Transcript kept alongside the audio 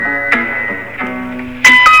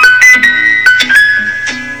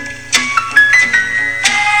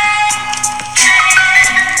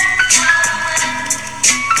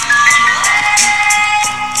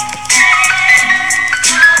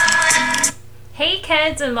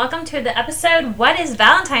kids, and welcome to the episode, What is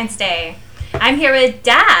Valentine's Day? I'm here with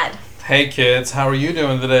Dad. Hey kids, how are you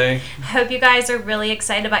doing today? Hope you guys are really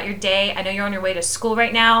excited about your day. I know you're on your way to school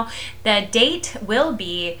right now. The date will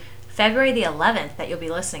be February the 11th that you'll be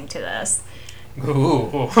listening to this. Ooh.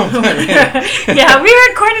 Yeah, we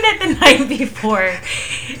recorded it the night before.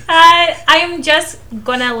 I'm just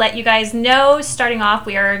going to let you guys know, starting off,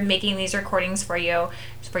 we are making these recordings for you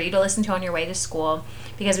to listen to on your way to school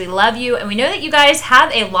because we love you and we know that you guys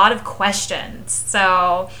have a lot of questions.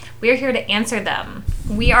 So we're here to answer them.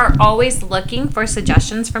 We are always looking for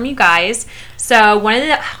suggestions from you guys. So one of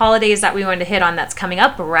the holidays that we wanted to hit on that's coming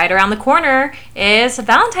up right around the corner is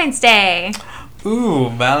Valentine's Day. Ooh,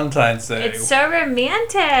 Valentine's Day. It's so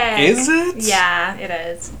romantic. Is it? Yeah, it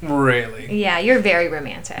is. Really? Yeah, you're very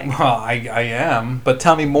romantic. Well, I am. But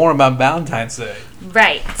tell me more about Valentine's Day.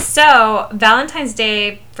 Right. So, Valentine's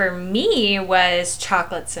Day for me was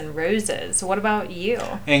chocolates and roses. What about you?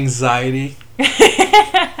 Anxiety.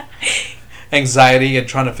 Anxiety and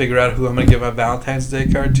trying to figure out who I'm going to give a Valentine's Day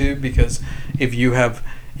card to, because if you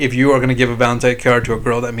are going to give a Valentine's card to a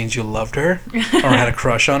girl, that means you loved her or had a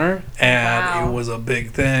crush on her, and Wow. It was a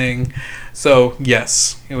big thing. So,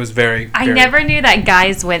 yes, it was very I never knew that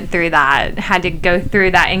guys went through that, had to go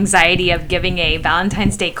through that anxiety of giving a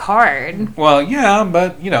Valentine's Day card. Well, yeah,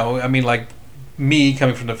 but, like me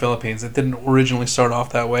coming from the Philippines, it didn't originally start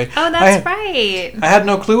off that way. Oh, that's right. I had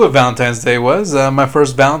no clue what Valentine's Day was. My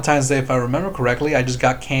first Valentine's Day, if I remember correctly, I just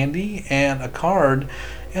got candy and a card.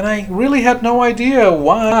 And I really had no idea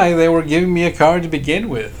why they were giving me a card to begin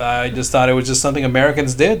with. I just thought it was just something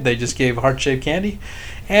Americans did. They just gave heart-shaped candy.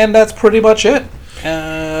 And that's pretty much it.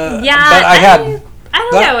 Yeah, but I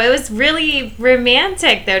don't know. It was really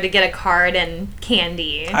romantic, though, to get a card and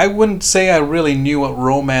candy. I wouldn't say I really knew what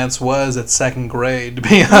romance was at second grade, to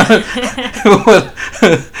be honest.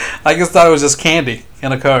 I just thought it was just candy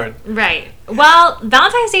and a card. Right. Well,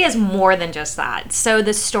 Valentine's Day is more than just that. So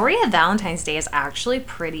the story of Valentine's Day is actually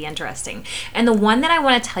pretty interesting. And the one that I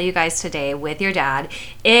want to tell you guys today with your dad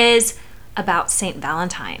is about Saint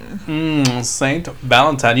Valentine. Saint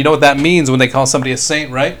Valentine. You know what that means when they call somebody a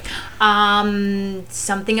saint, right?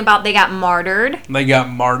 Something about they got martyred. They got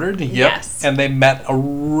martyred, yep. Yes. And they met a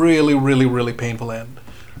really, really, really painful end.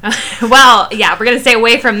 Well, yeah, we're going to stay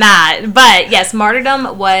away from that. But yes,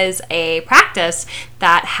 martyrdom was a practice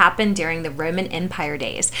that happened during the Roman Empire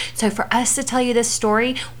days. So for us to tell you this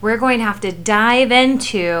story, we're going to have to dive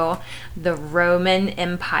into the Roman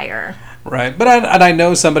Empire. Right. But I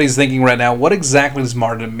know somebody's thinking right now, what exactly does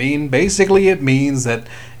martyrdom mean? Basically, it means that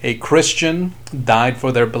a Christian died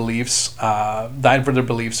for their beliefs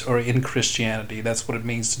or in Christianity. That's what it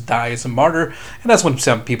means to die as a martyr. And that's when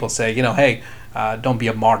some people say, hey, don't be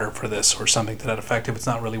a martyr for this or something to that effect if it's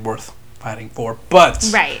not really worth fighting for. But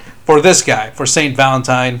right. For this guy, for Saint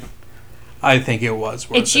Valentine, I think it was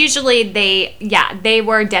worth it. It's usually they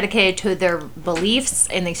were dedicated to their beliefs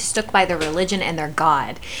and they stuck by their religion and their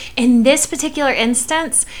God. In this particular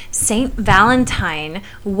instance, Saint Valentine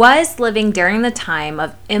was living during the time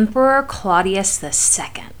of Emperor Claudius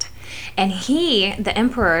II. And he, the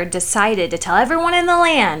emperor, decided to tell everyone in the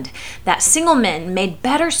land that single men made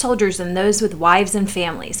better soldiers than those with wives and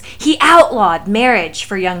families. He outlawed marriage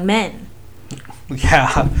for young men.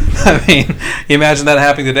 Yeah, imagine that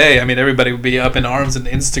happening today. Everybody would be up in arms on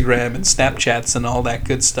Instagram and Snapchats and all that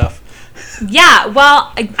good stuff. Yeah,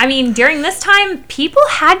 well, during this time, people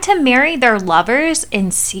had to marry their lovers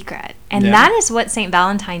in secret. And that is what St.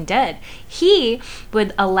 Valentine did. He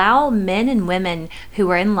would allow men and women who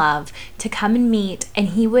were in love to come and meet, and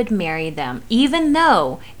he would marry them, even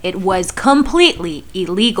though it was completely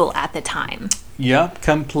illegal at the time. Yeah,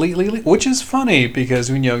 completely, which is funny because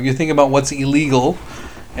you think about what's illegal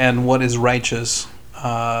and what is righteous.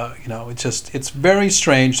 It's very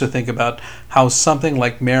strange to think about how something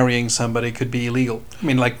like marrying somebody could be illegal.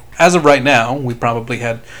 As of right now,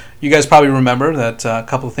 you guys probably remember that a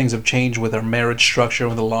couple of things have changed with our marriage structure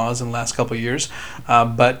with the laws in the last couple of years.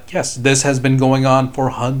 But yes, this has been going on for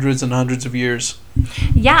hundreds and hundreds of years.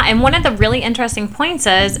 Yeah, and one of the really interesting points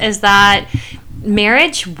is that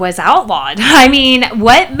marriage was outlawed.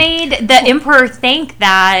 What made the emperor think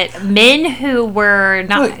that men who were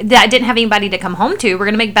that didn't have anybody to come home to were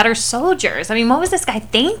going to make better soldiers? What was this guy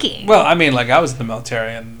thinking? Well, I was in the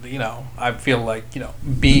military, and I feel like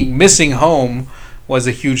missing home was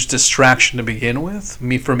a huge distraction to begin with,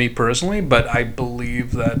 for me personally. But I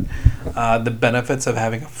believe that the benefits of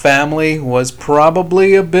having a family was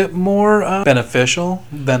probably a bit more beneficial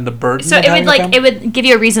than the burden. So it would give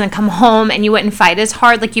you a reason to come home, and you wouldn't fight as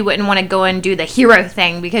hard. Like you wouldn't want to go and do the hero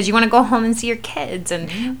thing because you want to go home and see your kids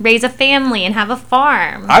and raise a family and have a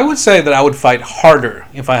farm. I would say that I would fight harder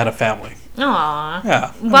if I had a family. Aww.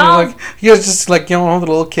 Yeah. Well, I mean, you guys just like, the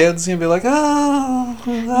little kids, you'd be like, oh.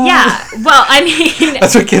 Yeah. Well, I mean.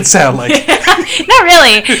 That's what kids sound like. Not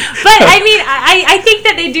really. But I mean, I think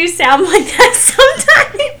that they do sound like that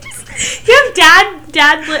sometimes. You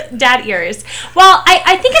have dad ears. Well,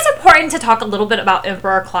 I think it's important to talk a little bit about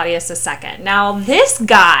Emperor Claudius II. Now, this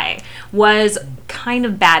guy was kind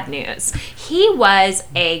of bad news. He was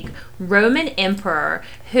a Roman emperor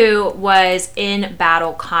who was in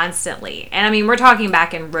battle constantly. And I mean, we're talking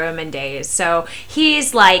back in Roman days. So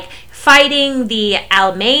he's like fighting the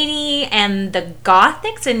Alemanni and the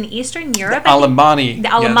Gothics in Eastern Europe. The Alemanni. The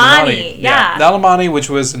Alemanni, yeah. The Alemanni, which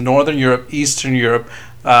was in Northern Europe, Eastern Europe.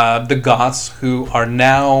 The Goths, who are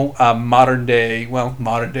now modern day,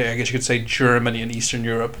 I guess you could say Germany and Eastern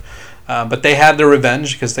Europe. But they had their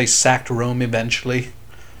revenge because they sacked Rome eventually.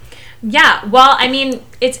 Yeah, well, I mean,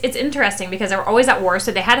 it's interesting because they were always at war,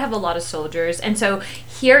 so they had to have a lot of soldiers. And so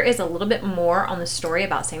here is a little bit more on the story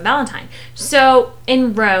about St. Valentine. So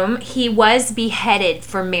in Rome, he was beheaded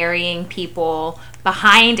for marrying people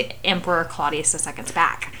behind Emperor Claudius II's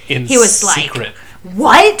back. He was secret. Like,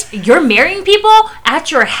 what? You're marrying people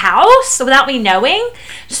at your house without me knowing?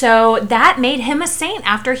 So that made him a saint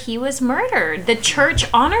after he was murdered. The church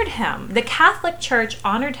honored him. The Catholic Church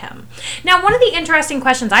honored him. Now, one of the interesting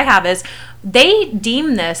questions I have is, they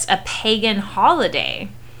deem this a pagan holiday.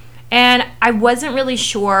 And I wasn't really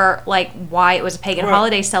sure, why it was a pagan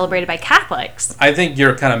holiday celebrated by Catholics. I think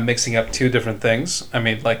you're kind of mixing up two different things. I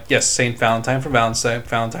mean, yes, St. Valentine for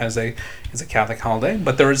Valentine's Day is a Catholic holiday,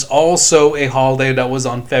 but there is also a holiday that was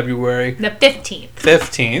on February the 15th.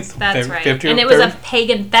 15th. That's right. And it was a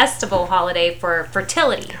pagan festival holiday for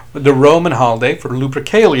fertility. The Roman holiday for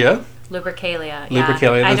Lupercalia. Lupercalia.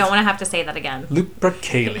 Lupercalia. I don't want to have to say that again.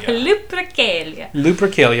 Lupercalia. Lupercalia.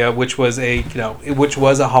 Lupercalia, which was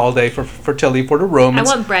a holiday for fertility for the Romans.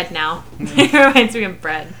 I want bread now. It reminds me of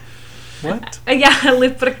bread. What? Yeah,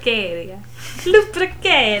 Lupercalia.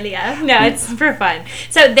 Lupercalia. No, it's for fun.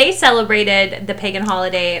 So they celebrated the pagan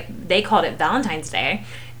holiday. They called it Valentine's Day.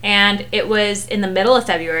 And it was in the middle of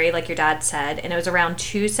February, like your dad said. And it was around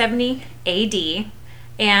 270 AD.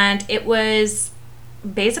 And it was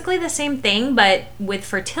basically the same thing, but with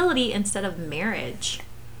fertility instead of marriage.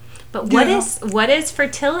 But what is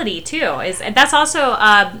fertility too? That's also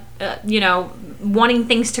wanting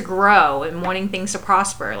things to grow and wanting things to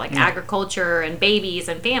prosper, like agriculture and babies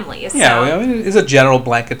and families. Yeah, I mean, it's a general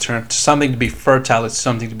blanket term. Something to be fertile. It's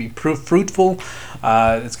something to be fruitful.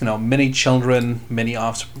 It's many children, many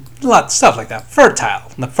offspring, a lot of stuff like that. Fertile,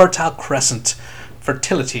 the Fertile Crescent,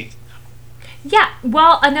 fertility. Yeah,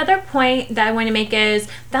 well, another point that I want to make is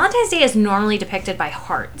Valentine's Day is normally depicted by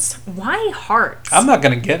hearts. Why hearts? I'm not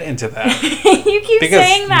going to get into that. You keep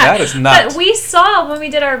saying that. That is not. But we saw when we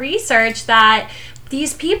did our research that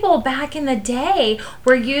these people back in the day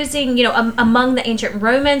were using, among the ancient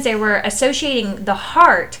Romans, they were associating the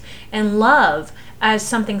heart and love as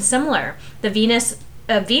something similar.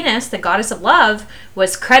 Venus, the goddess of love,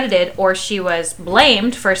 was credited, or she was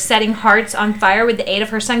blamed, for setting hearts on fire with the aid of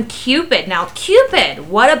her son Cupid. Now, Cupid,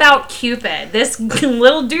 what about Cupid? This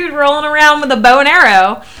little dude rolling around with a bow and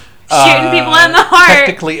arrow, shooting people in the heart.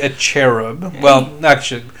 Technically a cherub. Well,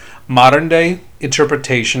 actually, modern day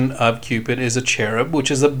interpretation of Cupid is a cherub,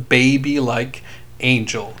 which is a baby-like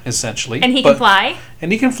angel, essentially. And he can fly?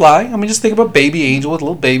 And he can fly. I mean, just think about baby angel with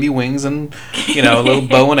little baby wings and, a little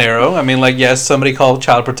bow and arrow. I mean, yes, somebody called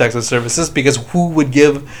Child Protective Services, because who would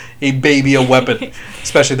give a baby a weapon,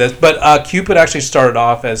 especially this? But Cupid actually started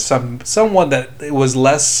off as someone that was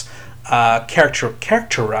less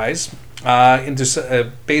characterized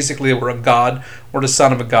into basically they were a god or the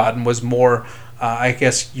son of a god, and was more, I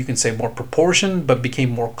guess you can say, more proportioned, but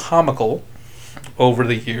became more comical over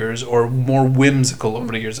the years, or more whimsical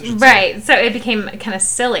over the years, I should say. Right, so it became kind of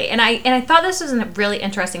silly. And I thought this was a really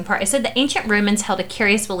interesting part. It said the ancient Romans held a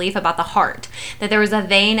curious belief about the heart, that there was a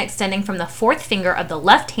vein extending from the fourth finger of the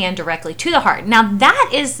left hand directly to the heart. Now,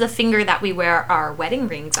 that is the finger that we wear our wedding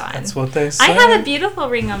rings on. That's what they say. I have a beautiful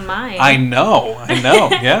ring on mine. I know,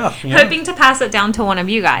 yeah. Hoping to pass it down to one of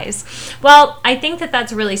you guys. Well, I think that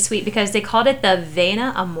that's really sweet, because they called it the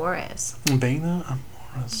Vena Amoris. Vena Amoris.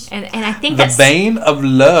 And I think the vein of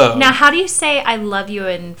love. Now, how do you say "I love you"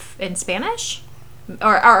 in Spanish?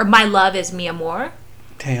 Or "my love is mi amor"?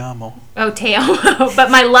 Te amo. Oh, te amo.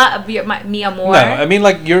 But my love, mi amor. No, I mean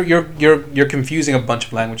like you're confusing a bunch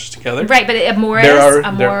of languages together. Right, but amor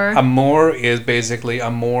amor is basically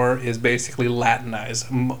Latinized.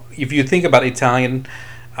 If you think about Italian,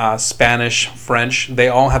 Spanish, French, they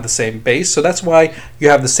all have the same base, so that's why you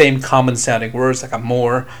have the same common sounding words like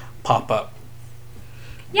amor pop up.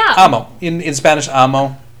 Yeah. Amo in Spanish,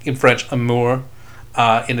 amo. In French, amour.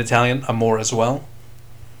 In Italian, amor as well.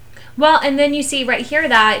 Well, and then you see right here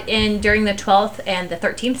that during the 12th and the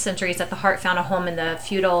 13th centuries that the heart found a home in the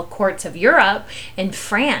feudal courts of Europe in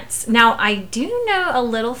France. Now, I do know a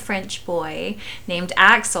little French boy named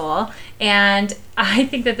Axel, and I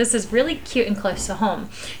think that this is really cute and close to home.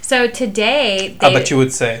 So today... I bet you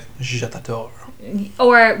would say, je t'adore.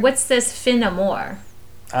 Or what's this fin amour?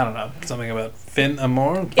 I don't know, something about fin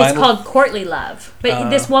amour? It's called courtly love. But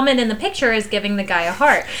this woman in the picture is giving the guy a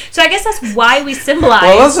heart. So I guess that's why we symbolize...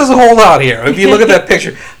 Well, let's just hold on here. If you look at that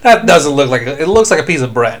picture, that doesn't look like... It looks like a piece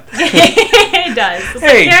of bread. It does. It's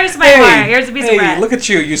hey, like, here's my heart. Here's a piece of bread. Look at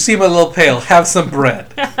you. You seem a little pale. Have some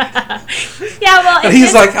bread. Yeah, well, and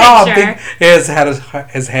he's like, his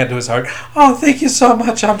hand to his heart. Oh, thank you so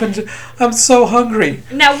much. I'm so hungry.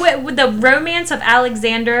 Now, with the Romance of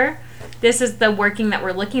Alexander... This is the working that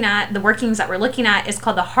we're looking at. The workings that we're looking at is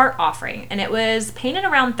called the Heart Offering, and it was painted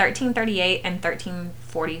around 1338 and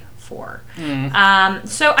 1344.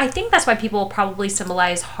 So I think that's why people probably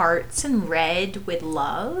symbolize hearts in red with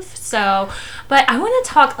love. So, but I want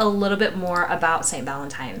to talk a little bit more about Saint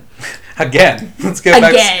Valentine. Again, let's go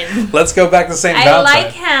back to Saint Valentine. I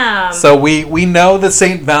like him. So we know that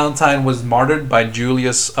Saint Valentine was martyred by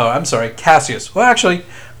Cassius. Well, actually,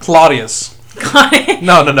 Claudius.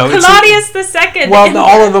 No. Claudius the Second. Well,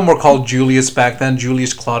 all of them were called Julius back then.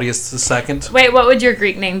 Julius Claudius the Second. Wait, what would your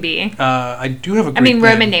Greek name be? I do have a Greek name.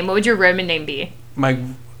 Roman name. What would your Roman name be?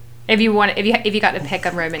 If you got to pick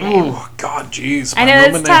a Roman name. Oh God, jeez. I know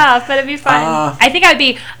it's tough, but it'd be fun. I think I'd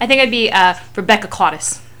be Rebecca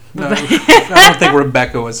Claudius. No, I don't think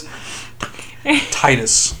Rebecca was.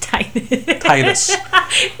 Titus. Titus.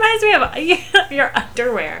 Reminds me of your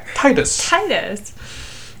underwear. Titus.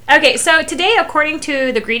 Okay, so today, according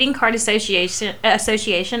to the Greeting Card Association,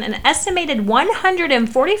 an estimated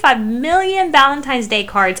 145 million Valentine's Day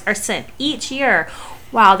cards are sent each year.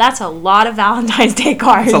 Wow, that's a lot of Valentine's Day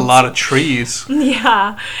cards. That's a lot of trees.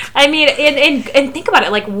 Yeah. I mean, and think about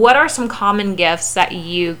it. Like, what are some common gifts that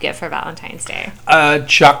you give for Valentine's Day?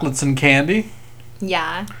 Chocolates and candy.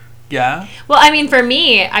 Yeah. Yeah. Well, I mean, for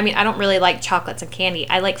me, I don't really like chocolates and candy.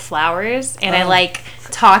 I like flowers, and I like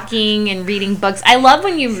talking and reading books. I love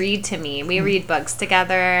when you read to me. We read books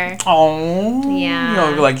together. Oh. Yeah.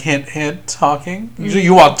 You know, like hint, talking.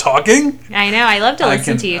 You want talking? I know. I love to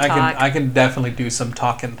listen to you talk. I can definitely do some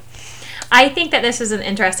talking. I think that this is an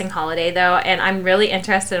interesting holiday, though, and I'm really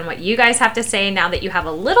interested in what you guys have to say now that you have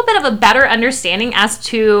a little bit of a better understanding as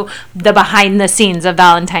to the behind the scenes of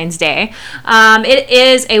Valentine's Day. It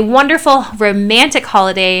is a wonderful, romantic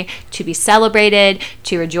holiday to be celebrated,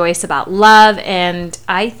 to rejoice about love, and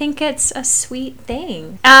I think it's a sweet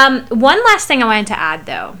thing. One last thing I wanted to add,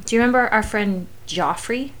 though. Do you remember our friend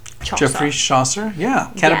Geoffrey Chaucer? Geoffrey Chaucer?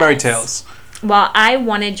 Yeah, Canterbury Tales. Well, I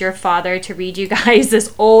wanted your father to read you guys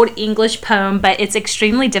this old English poem, but it's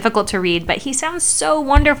extremely difficult to read, but he sounds so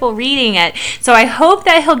wonderful reading it. So I hope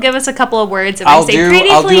that he'll give us a couple of words and I'll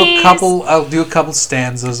do a couple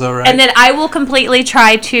stanzas, all right? And then I will completely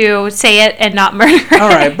try to say it and not murder it. All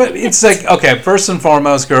right, but it's like, okay, first and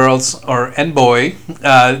foremost, girls and boy,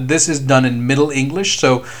 this is done in Middle English.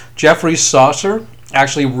 So Geoffrey Chaucer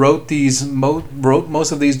actually wrote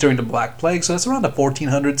most of these during the Black Plague, so that's around the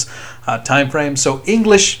 1400s time frame. So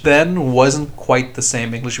English then wasn't quite the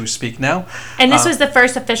same English we speak now. And this was the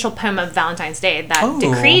first official poem of Valentine's Day that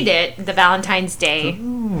decreed it the Valentine's Day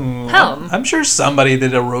poem. I'm sure somebody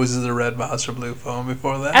did a Roses are Red, Violets are Blue poem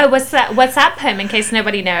before that. Oh, what's that poem, in case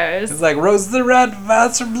nobody knows? It's like, Roses are red,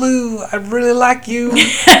 violets are blue, I really like you.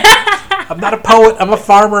 I'm not a poet, I'm a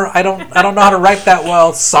farmer, I don't know how to write that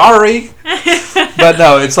well, sorry. But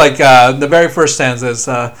no, it's like the very first stanza is,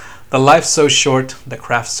 the life's so short, the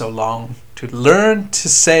craft's so long, to learn to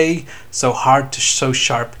say, so hard to so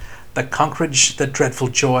sharp, the conquerage, the dreadful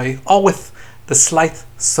joy, all with the slight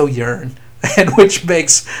so yearn, and which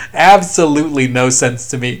makes absolutely no sense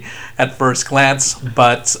to me at first glance,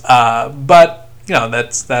 but you know,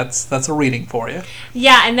 that's a reading for you.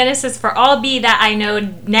 Yeah, and then it says, for all be that I know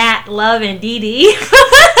Nat, Love, and Dee Dee.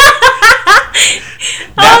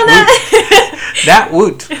 That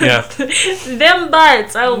would. Yeah. Them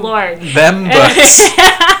butts. Oh, Lord. Them butts.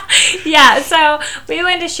 Yeah, so we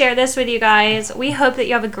wanted to share this with you guys. We hope that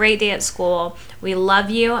you have a great day at school. We love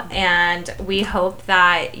you, and we hope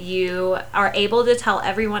that you are able to tell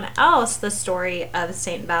everyone else the story of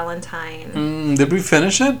Saint Valentine. Did we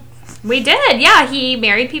finish it? We did, yeah. He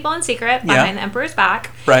married people in secret behind the emperor's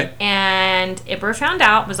back. Right. And emperor found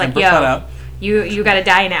out, was like, Emperor found out. You gotta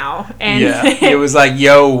die now. And yeah, it was like,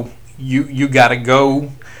 yo, you gotta go.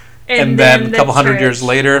 And then a couple hundred years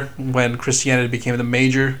later, when Christianity became the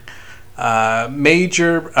major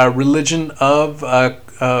religion of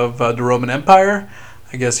the Roman Empire,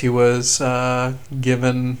 I guess he was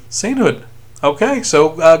given sainthood. Okay, so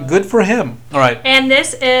good for him. All right. And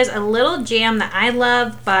this is a little jam that I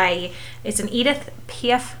love it's an Edith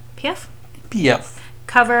Piaf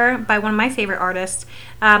cover by one of my favorite artists.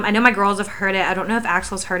 I know my girls have heard it. I don't know if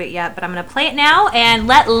Axel's heard it yet, but I'm going to play it now. And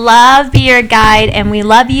let love be your guide. And we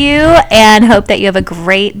love you and hope that you have a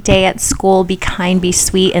great day at school. Be kind, be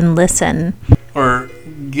sweet, and listen. Or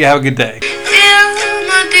you have a good day.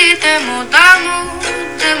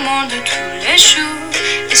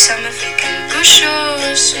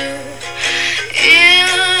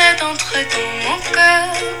 Il est entré dans mon cœur,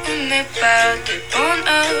 mais pas de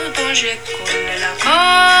bonheur dont je connais la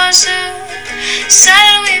cause. C'est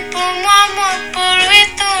lui pour moi, moi pour lui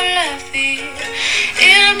toute la vie.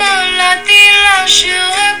 Il me l'a dit, l'a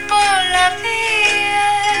juré pour la vie.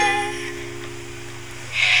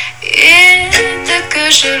 Et dès que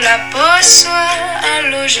je l'aperçois,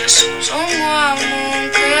 alors je sens en moi mon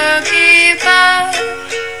cœur qui bat.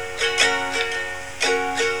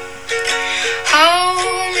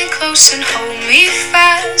 Hold me close and hold me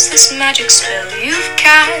fast. This magic spell you've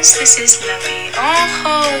cast, this is la vie en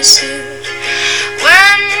rose.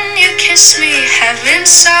 When you kiss me, heaven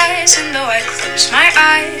sighs, and though I close my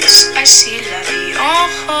eyes, I see la vie en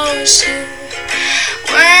rose.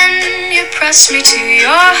 When you press me to your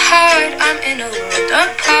heart, I'm in a world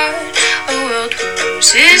apart, a world where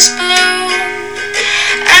roses bloom.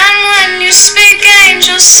 And when you speak,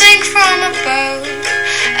 angels sing from above.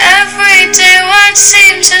 Everyday words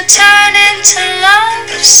seem to turn into love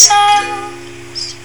songs.